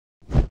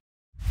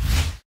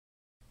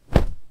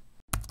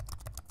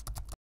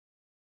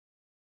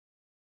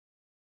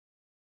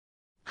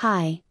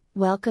Hi,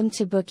 welcome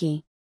to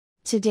Bookie.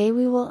 Today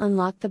we will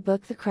unlock the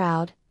book The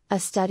Crowd, a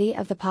study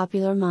of the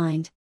popular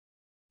mind.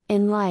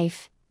 In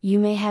life, you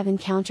may have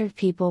encountered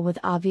people with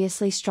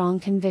obviously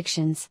strong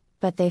convictions,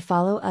 but they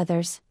follow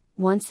others,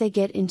 once they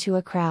get into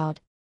a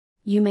crowd.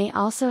 You may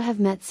also have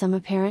met some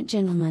apparent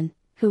gentlemen,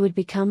 who would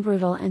become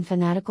brutal and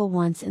fanatical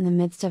once in the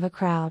midst of a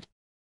crowd.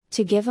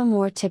 To give a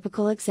more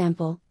typical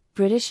example,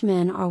 British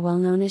men are well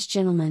known as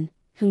gentlemen,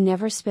 who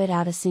never spit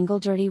out a single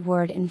dirty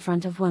word in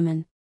front of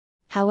women.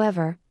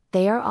 However,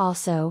 they are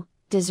also,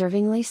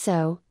 deservingly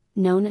so,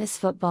 known as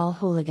football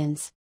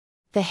hooligans.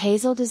 The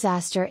Hazel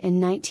disaster in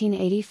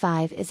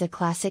 1985 is a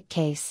classic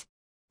case.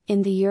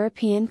 In the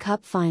European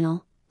Cup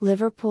final,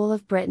 Liverpool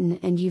of Britain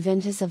and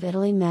Juventus of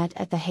Italy met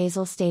at the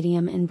Hazel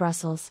Stadium in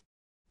Brussels.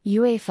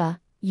 UEFA,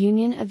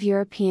 Union of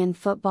European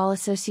Football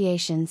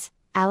Associations,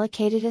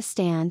 allocated a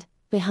stand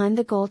behind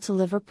the goal to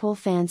Liverpool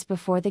fans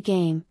before the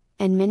game,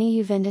 and many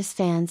Juventus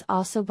fans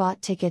also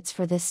bought tickets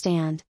for this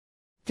stand.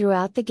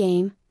 Throughout the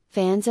game,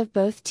 fans of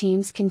both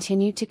teams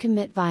continued to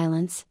commit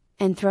violence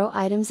and throw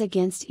items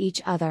against each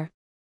other.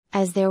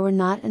 As there were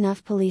not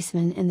enough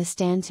policemen in the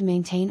stand to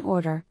maintain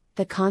order,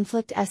 the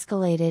conflict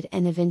escalated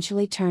and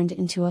eventually turned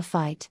into a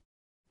fight.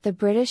 The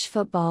British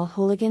football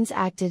hooligans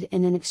acted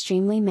in an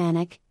extremely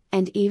manic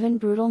and even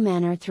brutal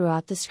manner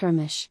throughout the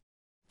skirmish.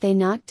 They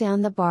knocked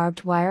down the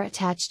barbed wire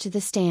attached to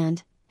the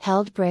stand,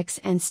 held bricks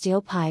and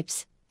steel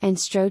pipes, and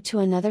strode to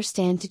another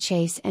stand to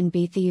chase and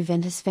beat the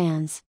Juventus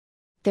fans.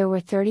 There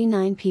were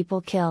 39 people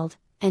killed,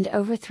 and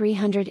over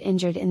 300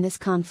 injured in this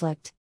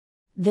conflict.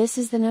 This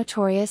is the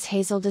notorious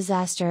Hazel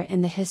disaster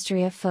in the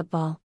history of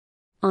football.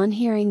 On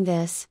hearing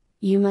this,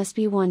 you must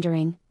be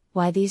wondering,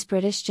 why these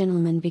British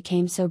gentlemen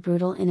became so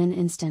brutal in an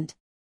instant.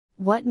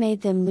 What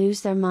made them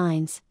lose their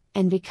minds,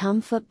 and become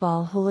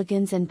football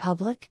hooligans in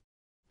public?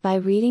 By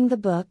reading the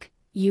book,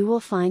 you will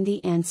find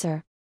the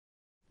answer.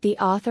 The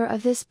author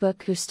of this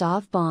book,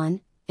 Gustave Le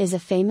Bon, is a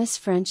famous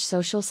French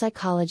social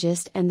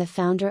psychologist and the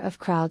founder of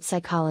crowd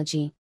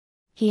psychology.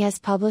 He has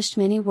published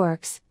many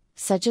works,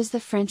 such as The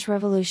French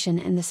Revolution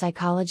and the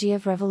Psychology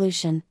of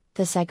Revolution,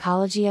 The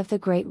Psychology of the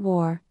Great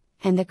War,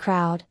 and The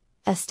Crowd,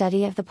 a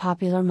study of the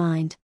popular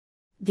mind.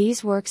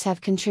 These works have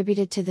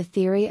contributed to the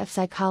theory of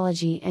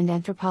psychology and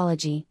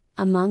anthropology,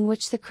 among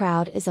which The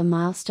Crowd is a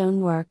milestone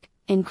work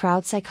in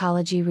crowd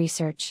psychology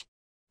research.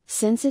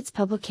 Since its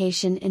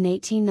publication in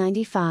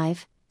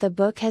 1895, the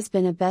book has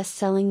been a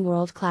best-selling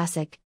world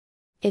classic.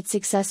 It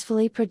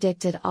successfully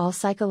predicted all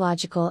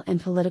psychological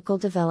and political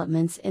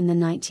developments in the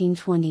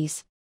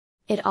 1920s.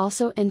 It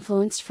also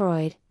influenced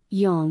Freud,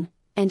 Jung,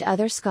 and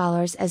other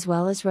scholars, as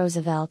well as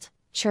Roosevelt,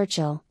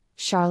 Churchill,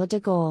 Charles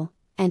de Gaulle,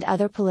 and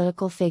other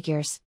political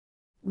figures.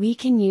 We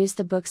can use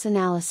the book's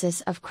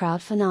analysis of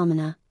crowd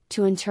phenomena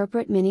to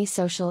interpret many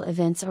social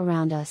events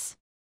around us.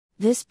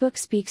 This book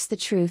speaks the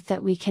truth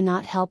that we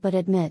cannot help but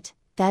admit,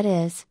 that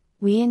is,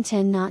 we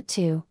intend not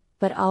to,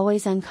 but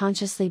always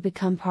unconsciously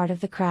become part of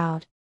the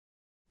crowd.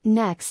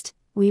 Next,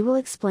 we will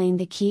explain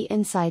the key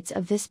insights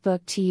of this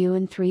book to you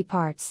in 3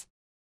 parts.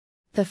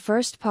 The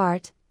first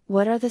part,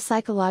 what are the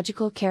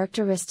psychological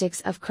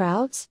characteristics of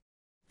crowds?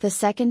 The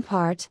second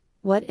part,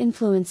 what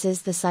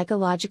influences the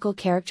psychological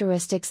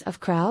characteristics of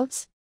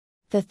crowds?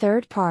 The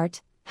third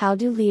part, how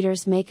do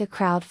leaders make a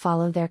crowd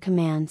follow their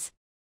commands?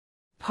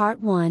 Part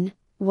 1,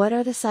 what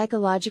are the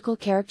psychological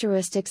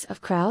characteristics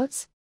of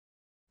crowds?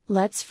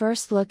 Let's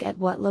first look at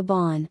what Le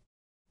Bon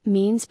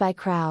means by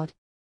crowd.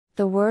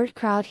 The word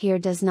crowd here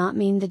does not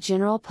mean the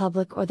general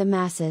public or the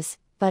masses,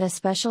 but a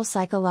special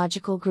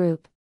psychological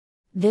group.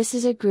 This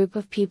is a group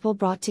of people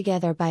brought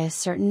together by a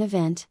certain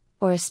event,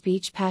 or a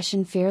speech,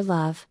 passion, fear,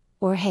 love,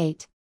 or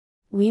hate.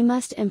 We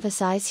must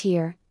emphasize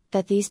here,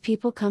 that these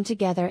people come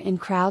together in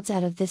crowds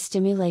out of this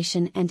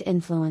stimulation and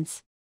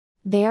influence.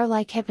 They are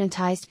like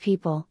hypnotized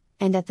people,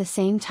 and at the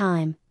same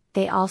time,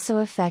 they also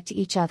affect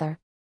each other.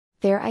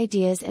 Their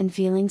ideas and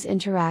feelings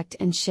interact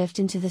and shift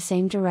into the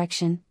same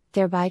direction,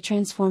 thereby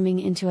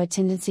transforming into a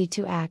tendency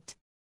to act.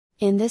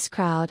 In this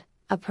crowd,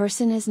 a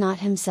person is not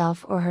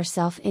himself or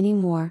herself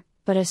anymore,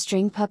 but a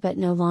string puppet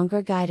no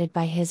longer guided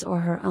by his or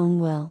her own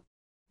will.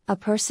 A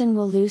person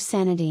will lose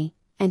sanity,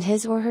 and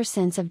his or her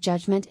sense of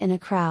judgment in a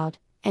crowd,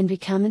 and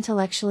become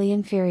intellectually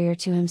inferior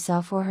to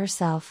himself or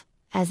herself,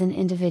 as an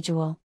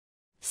individual.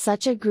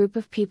 Such a group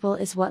of people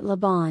is what Le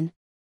Bon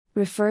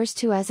refers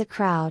to as a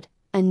crowd,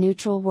 a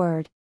neutral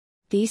word.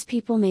 These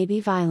people may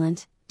be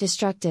violent,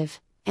 destructive,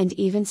 and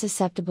even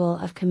susceptible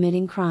of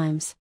committing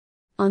crimes.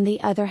 On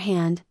the other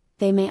hand,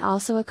 they may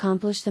also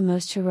accomplish the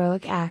most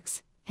heroic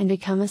acts, and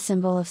become a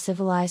symbol of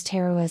civilized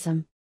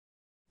heroism.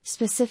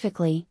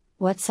 Specifically,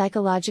 what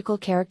psychological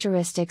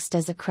characteristics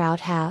does a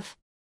crowd have?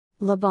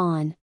 Le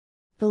Bon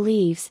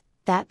believes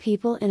that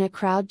people in a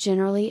crowd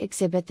generally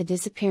exhibit the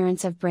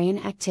disappearance of brain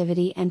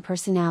activity and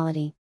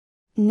personality.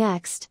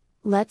 Next,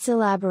 let's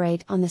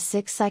elaborate on the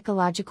 6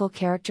 psychological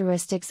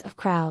characteristics of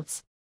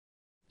crowds.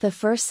 The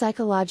first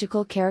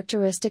psychological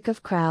characteristic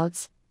of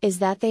crowds is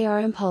that they are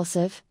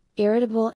impulsive, irritable,